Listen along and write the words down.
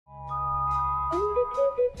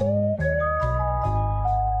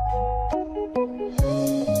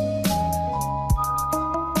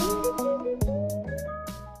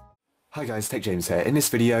Hi guys, Tech James here. In this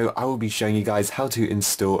video I will be showing you guys how to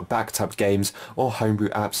install backed up games or homebrew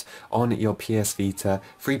apps on your PS Vita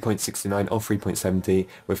 3.69 or 3.70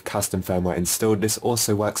 with custom firmware installed. This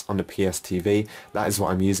also works on the PS TV, that is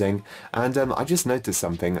what I'm using. And I just noticed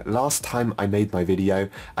something. Last time I made my video,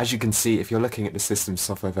 as you can see if you're looking at the system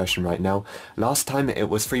software version right now, last time it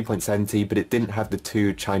was 3.70 but it didn't have the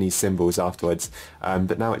two Chinese symbols afterwards,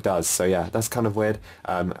 but now it does. So yeah, that's kind of weird.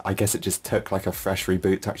 I guess it just took like a fresh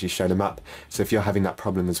reboot to actually show them up. So if you're having that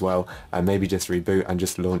problem as well, maybe just reboot and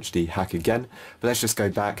just launch the hack again. But let's just go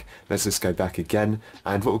back again,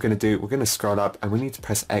 and what we're going to do, we're going to scroll up and we need to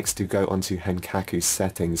press X to go onto Henkaku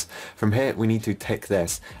settings. From here we need to tick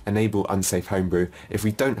this, enable unsafe homebrew. If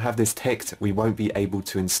we don't have this ticked, we won't be able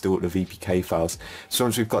to install the VPK files. So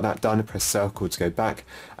once we've got that done, press circle to go back,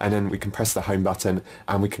 and then we can press the home button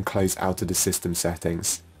and we can close out of the system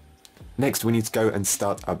settings. Next we need to go and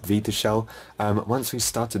start up Vita Shell. Once we've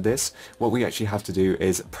started this, what we actually have to do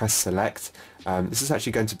is press select. This is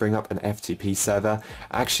actually going to bring up an FTP server.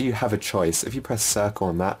 Actually you have a choice. If you press circle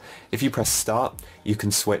on that, if you press start, you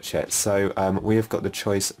can switch it. So we have got the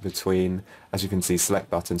choice between, as you can see,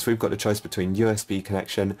 select buttons. We've got the choice between USB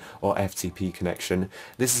connection or FTP connection.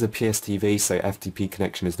 This is a PS TV, so FTP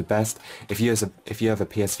connection is the best. If you have a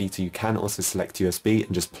PS Vita, you can also select USB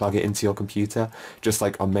and just plug it into your computer, just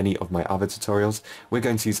like on many of my other tutorials. We're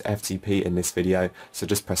going to use FTP in this video, so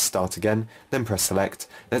just press start again, then press select.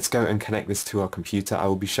 Let's go and connect this to our computer. I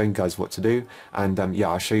will be showing you guys what to do, and yeah,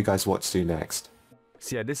 I'll show you guys what to do next.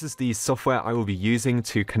 So yeah, this is the software I will be using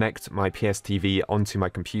to connect my PS TV onto my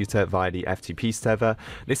computer via the FTP server.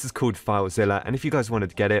 This is called FileZilla, and if you guys wanted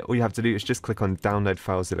to get it, all you have to do is just click on download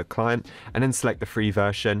FileZilla client and then select the free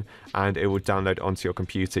version and it will download onto your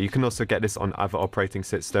computer. You can also get this on other operating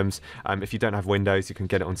systems. If you don't have Windows, you can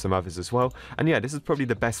get it on some others as well. And yeah, this is probably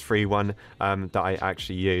the best free one that I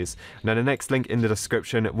actually use. Now the next link in the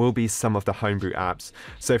description will be some of the homebrew apps.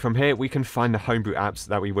 So from here we can find the homebrew apps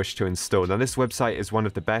that we wish to install. Now this website is one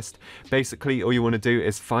of the best. Basically all you want to do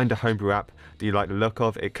is find a homebrew app that you like the look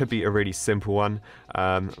of. It could be a really simple one,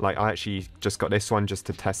 like I actually just got this one just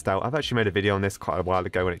to test out. I've actually made a video on this quite a while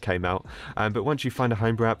ago when it came out, but once you find a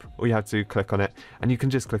homebrew app, all you have to do, click on it, and you can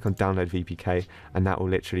just click on download VPK and that will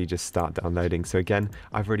literally just start downloading. So again,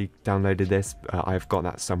 I've already downloaded this. I've got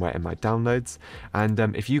that somewhere in my downloads, and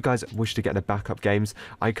if you guys wish to get the backup games,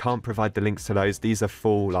 I can't provide the links to those. These are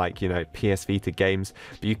full, like, you know, PS Vita games,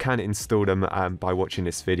 but you can install them by watching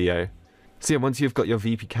this video. So yeah, once you've got your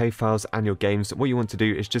VPK files and your games, what you want to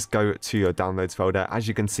do is just go to your downloads folder. As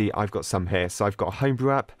you can see, I've got some here. So I've got a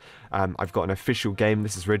homebrew app, I've got an official game.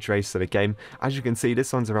 This is Ridge Racer, the game. As you can see,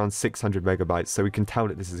 this one's around 600 megabytes, so we can tell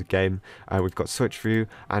that this is a game. We've got Switch View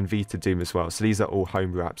and Vita Doom as well. So these are all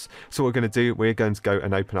homebrew apps. So what we're going to do, we're going to go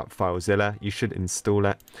and open up FileZilla. You should install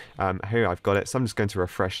it. Here I've got it, so I'm just going to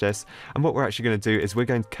refresh this. And what we're actually going to do is we're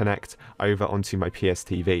going to connect over onto my PS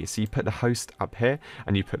TV. So you put the host up here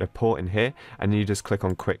and you put a port in here, and then you just click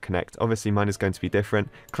on quick connect. Obviously mine is going to be different.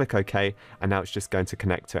 Click OK, and now it's just going to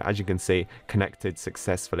connect to it. As you can see, connected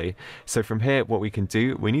successfully. So from here, what we can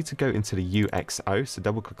do, we need to go into the UXO, so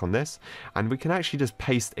double click on this, and we can actually just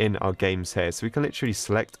paste in our games here. So we can literally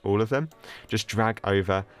select all of them, just drag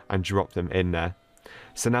over and drop them in there.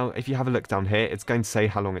 So now if you have a look down here, it's going to say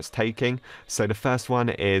how long it's taking. So the first one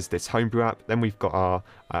is this homebrew app, then we've got our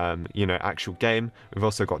you know, actual game. We've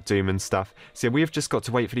also got Doom and stuff. So yeah, we've just got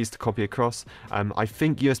to wait for these to copy across. I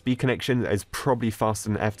think USB connection is probably faster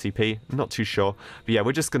than FTP, I'm not too sure, but yeah,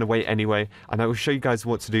 we're just going to wait anyway, and I will show you guys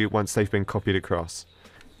what to do once they've been copied across.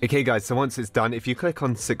 Okay guys, so once it's done, if you click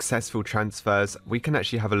on successful transfers, we can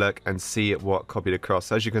actually have a look and see what copied across.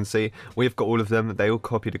 So as you can see, we've got all of them, they all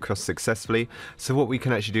copied across successfully. So what we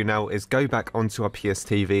can actually do now is go back onto our PS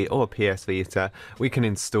TV or PS Vita, we can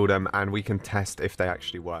install them and we can test if they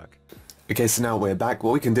actually work. Okay, so now we're back.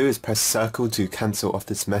 What we can do is press circle to cancel off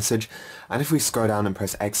this message, and if we scroll down and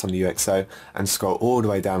press X on the UXO and scroll all the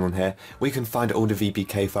way down on here, we can find all the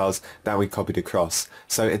VPK files that we copied across.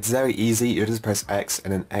 So it's very easy, you just press X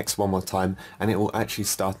and then X one more time and it will actually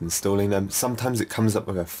start installing them. Sometimes it comes up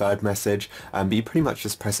with a third message, but you pretty much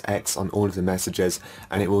just press X on all of the messages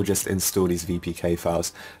and it will just install these VPK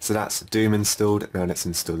files. So that's Doom installed. Now let's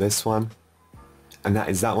install this one. And that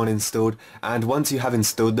is that one installed, and once you have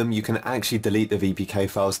installed them, you can actually delete the VPK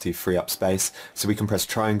files to free up space. So we can press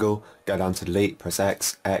triangle, go down to delete, press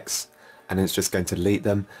X, X, and it's just going to delete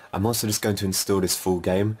them. I'm also just going to install this full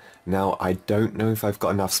game. Now I don't know if I've got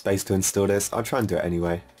enough space to install this, I'll try and do it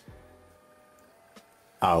anyway.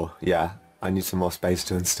 Oh yeah, I need some more space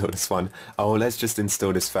to install this one. Oh, let's just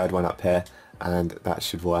install this third one up here, and that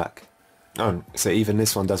should work. Oh, so even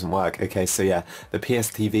this one doesn't work. Okay, so yeah, the PS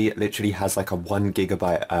TV literally has like a 1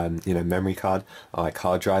 gigabyte, memory card, or like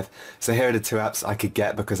hard drive. So here are the two apps I could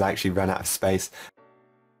get because I actually ran out of space.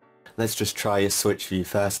 Let's just try a switch view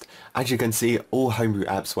first. As you can see, all Homebrew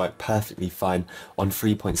apps work perfectly fine on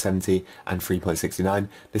 3.70 and 3.69.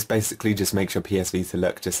 This basically just makes your PS Vita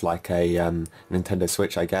look just like a Nintendo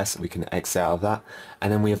Switch, I guess. We can exit out of that.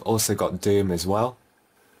 And then we have also got Doom as well.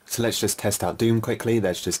 So let's just test out Doom quickly.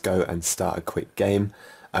 Let's just go and start a quick game.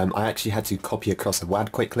 I actually had to copy across a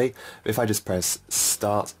WAD quickly. But if I just press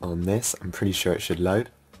start on this, I'm pretty sure it should load.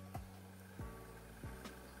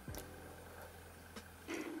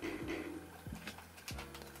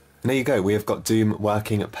 And there you go, we have got Doom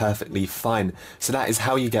working perfectly fine. So that is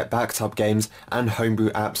how you get backed up games and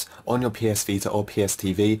Homebrew apps on your PS Vita or PS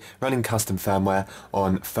TV running custom firmware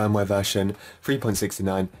on firmware version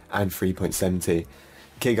 3.69 and 3.70.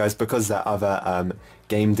 Okay guys, because that other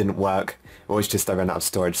game didn't work, or it's just I ran out of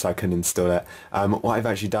storage so I couldn't install it, what I've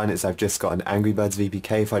actually done is I've just got an Angry Birds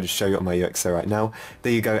VPK. If I just show you on my UXO right now,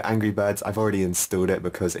 there you go, Angry Birds. I've already installed it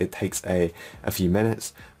because it takes a few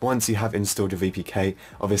minutes. Once you have installed your VPK,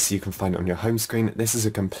 obviously you can find it on your home screen. This is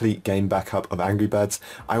a complete game backup of Angry Birds.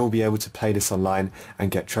 I will be able to play this online and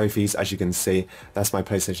get trophies. As you can see, that's my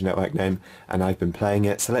PlayStation Network name and I've been playing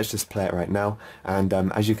it. So let's just play it right now. And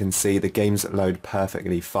as you can see, the games load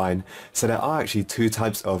perfectly fine. So there are actually two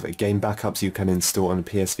types of game backups you can install on a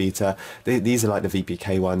PS Vita. These are like the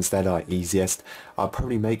VPK ones. They're like easiest. I'll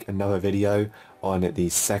probably make another video on the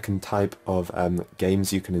second type of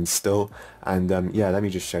games you can install, and yeah, let me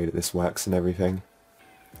just show you that this works and everything.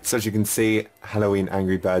 So as you can see, Halloween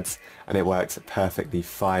Angry Birds, and it works perfectly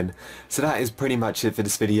fine. So that is pretty much it for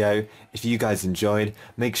this video. If you guys enjoyed,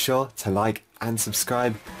 make sure to like and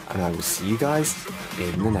subscribe, and I will see you guys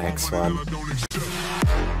in the next one.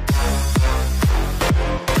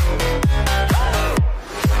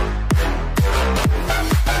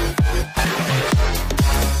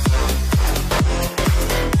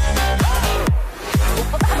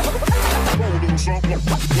 Something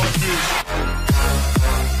like this.